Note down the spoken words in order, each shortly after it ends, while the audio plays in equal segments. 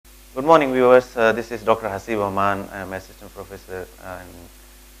Good morning, viewers. This is Dr. Haseeb Aman. I am assistant professor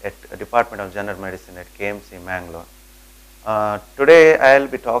at Department of General Medicine at KMC Mangalore. Today, I will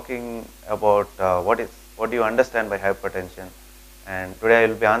be talking about what do you understand by hypertension, and today I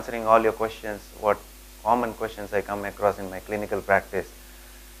will be answering all your questions. What common questions I come across in my clinical practice,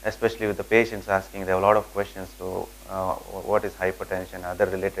 especially with the patients asking. There are a lot of questions to what is hypertension, other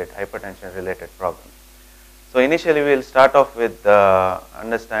related hypertension related problems. So initially we will start off with the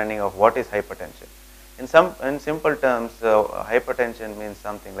understanding of what is hypertension. In simple terms, hypertension means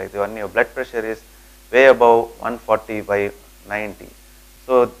something like when your blood pressure is way above 140 by 90.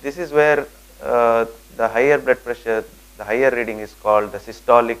 So this is where the higher blood pressure, the higher reading is called the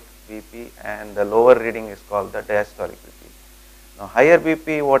systolic BP, and the lower reading is called the diastolic BP. Now higher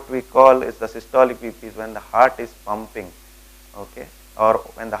BP, what we call is the systolic BP, is when the heart is pumping, okay, or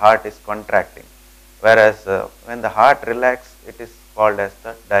when the heart is contracting. Whereas when the heart relaxes, it is called as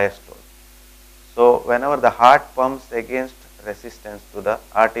the diastole. So whenever the heart pumps against resistance to the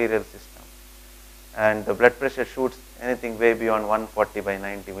arterial system, and the blood pressure shoots anything way beyond 140 by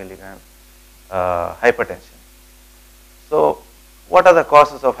 90 milligram, hypertension. So what are the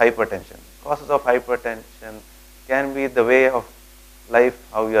causes of hypertension? Causes of hypertension can be the way of life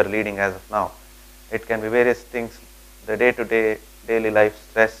how you are leading as of now. It can be various things, the day-to-day daily life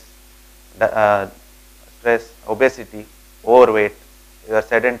stress, obesity, overweight, your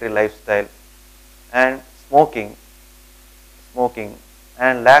sedentary lifestyle, and smoking,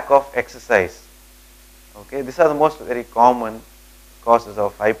 and lack of exercise. Okay, these are the most very common causes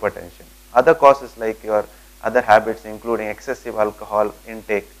of hypertension. Other causes like your other habits, including excessive alcohol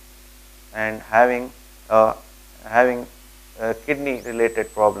intake and having kidney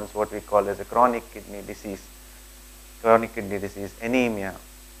related problems, what we call as a chronic kidney disease, anemia.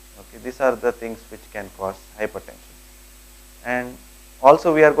 Okay, these are the things which can cause hypertension. And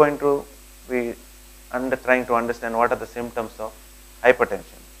also we are going to be trying to understand what are the symptoms of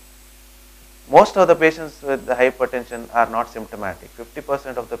hypertension. Most of the patients with the hypertension are not symptomatic.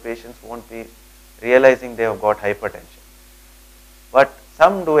 50% of the patients won't be realizing they have got hypertension. But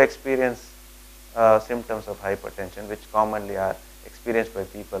some do experience symptoms of hypertension, which commonly are experienced by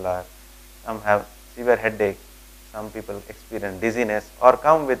people are, some have severe headache, some people experience dizziness or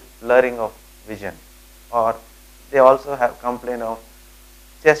come with blurring of vision, or they also have complaint of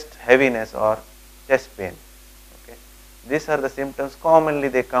chest heaviness or chest pain. Okay, these are the symptoms commonly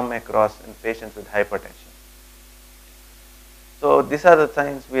they come across in patients with hypertension. So these are the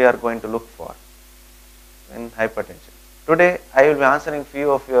signs we are going to look for in hypertension. Today I will be answering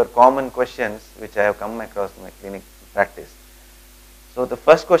few of your common questions which I have come across in my clinic practice. So the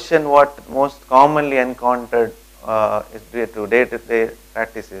first question, what most commonly encountered is day-to-day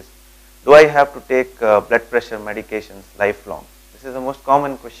practices: do I have to take blood pressure medications lifelong? This is the most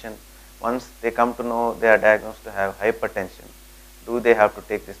common question. Once they come to know they are diagnosed to have hypertension, do they have to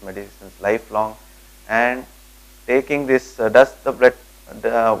take these medicines lifelong? And taking this, does the blood,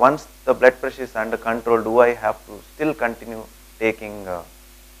 once the blood pressure is under control, do I have to still continue taking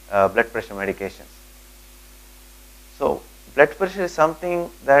blood pressure medications? So blood pressure is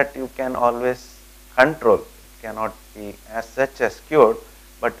something that you can always control. It cannot be as such as cured,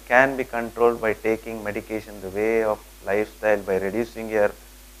 but can be controlled by taking medication, the way of lifestyle, by reducing your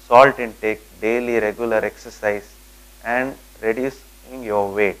salt intake, daily regular exercise, and reducing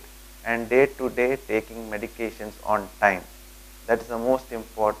your weight, and day to day taking medications on time. That is the most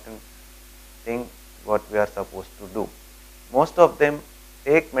important thing what we are supposed to do. Most of them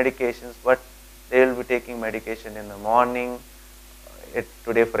take medications, but they will be taking medication in the morning.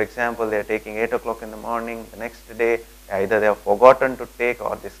 Today, for example, they are taking 8 o'clock in the morning. The next day, either they have forgotten to take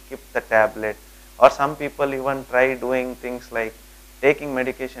or they skip the tablet. Or some people even try doing things like taking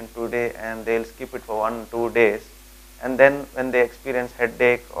medication today and they will skip it for 1-2 days. And then when they experience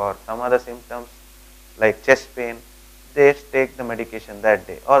headache or some other symptoms like chest pain, they take the medication that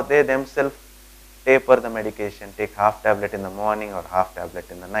day. Or they themselves taper the medication, take half tablet in the morning or half tablet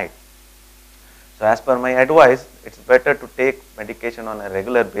in the night. So as per my advice, it's better to take medication on a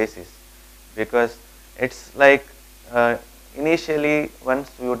regular basis, because it's like initially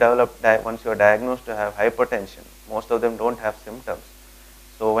once you are diagnosed to have hypertension, most of them don't have symptoms.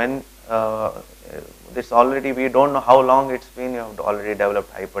 So when this already, we don't know how long it's been, you have already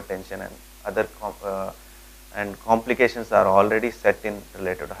developed hypertension, and other and complications are already set in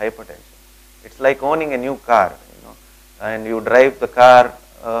related to hypertension. It's like owning a new car, and you drive the car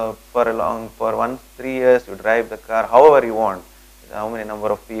for 3 years, you drive the car however you want, how many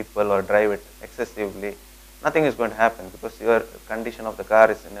number of people, or drive it excessively, nothing is going to happen because your condition of the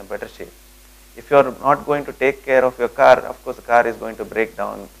car is in a better shape. If you are not going to take care of your car, of course the car is going to break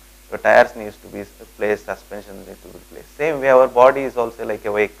down Your tires needs to be replaced, suspension needs to be replaced. Same way our body is also like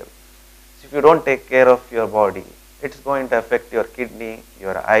a vehicle. So if you don't take care of your body, it's going to affect your kidney,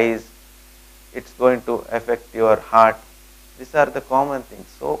 your eyes, it's going to affect your heart. These are the common things.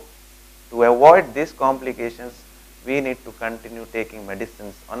 So to avoid these complications, we need to continue taking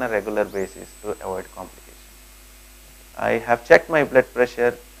medicines on a regular basis to avoid complications. I have checked my blood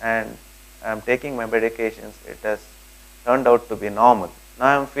pressure and I am taking my medications. It has turned out to be normal. Now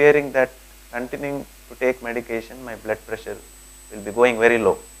I am fearing that continuing to take medication, my blood pressure will be going very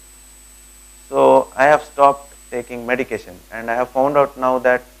low. So I have stopped taking medication and I have found out now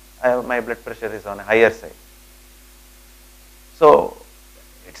that my blood pressure is on a higher side. So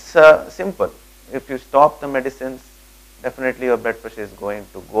it's simple. If you stop the medicines, definitely your blood pressure is going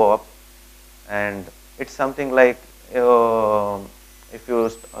to go up, and it's something like if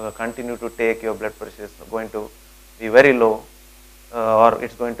you continue to take, your blood pressure is going to be very low, or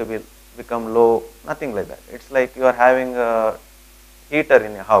it's going to become low, nothing like that. It's like you are having a heater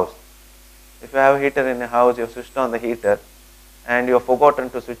in your house. If you have a heater in your house, you have switched on the heater and you have forgotten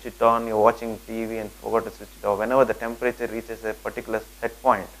to switch it on, you are watching TV and forgot to switch it off. Whenever the temperature reaches a particular set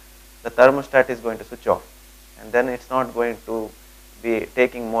point, the thermostat is going to switch off, and then it's not going to be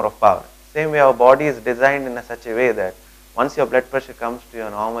taking more of power. Same way our body is designed in such a way that once your blood pressure comes to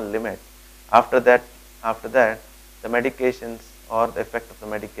your normal limit, after that the medications or the effect of the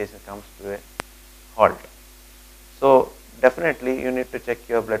medication comes to a halt. So definitely you need to check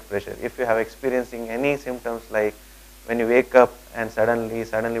your blood pressure. If you have experiencing any symptoms like when you wake up and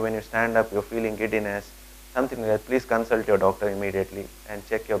suddenly when you stand up you're feeling giddiness, something like that, please consult your doctor immediately and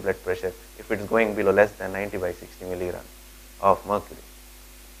check your blood pressure if it is going below less than 90/60 milligram of mercury.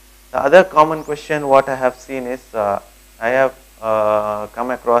 The other common question what I have seen is, I have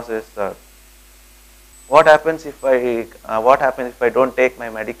come across is, what happens if I don't take my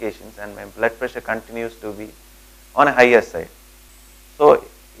medications and my blood pressure continues to be on a higher side. So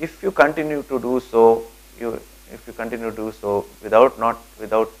if you continue to do so,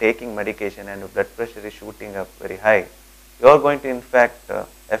 without taking medication and your blood pressure is shooting up very high, you are going to in fact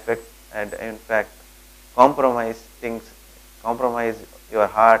affect and in fact compromise your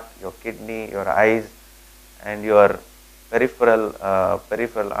heart, your kidney, your eyes, and your peripheral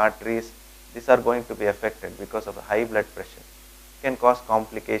arteries. These are going to be affected because of the high blood pressure. It can cause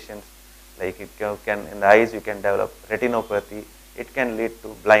complications like in the eyes you can develop retinopathy. It can lead to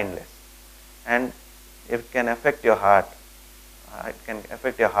blindness, and it can affect your heart. It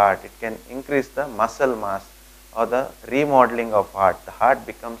can increase the muscle mass or the remodeling of heart. The heart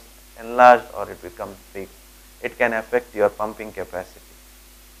becomes enlarged or it becomes big. It can affect your pumping capacity.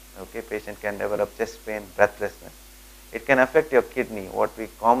 Okay, patient can develop chest pain, breathlessness. It can affect your kidney. What we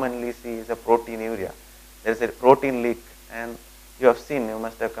commonly see is a proteinuria. There is a protein leak, and you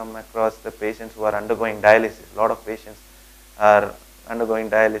must have come across the patients who are undergoing dialysis. A lot of patients are undergoing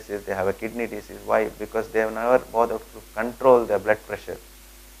dialysis, they have a kidney disease. Why? Because they have never bothered to control their blood pressure.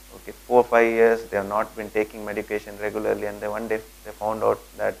 Okay, 4 or 5 years they have not been taking medication regularly, and then one day they found out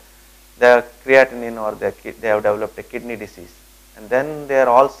that their creatinine or they have developed a kidney disease, and then they are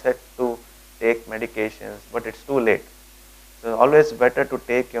all set to take medications, but it's too late. So always better to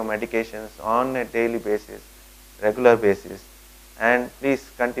take your medications on a daily basis, regular basis, and please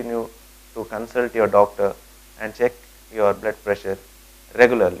continue to consult your doctor and check your blood pressure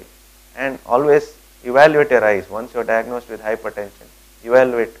regularly, and always evaluate your eyes. Once you are diagnosed with hypertension,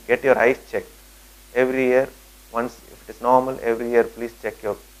 get your eyes checked every year. Once if it is normal, every year please check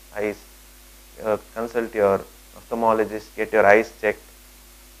your eyes, consult your ophthalmologist, get your eyes checked,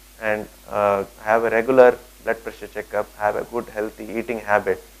 and have a regular blood pressure checkup, have a good healthy eating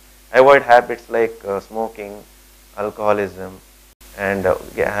habit, avoid habits like smoking, alcoholism, and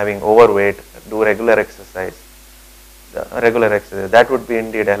having overweight, do regular exercise. That would be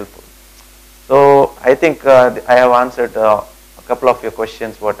indeed helpful. So I think I have answered a couple of your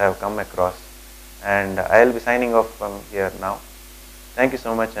questions what I have come across, and I will be signing off from here now. Thank you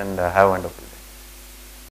so much, and have a wonderful day.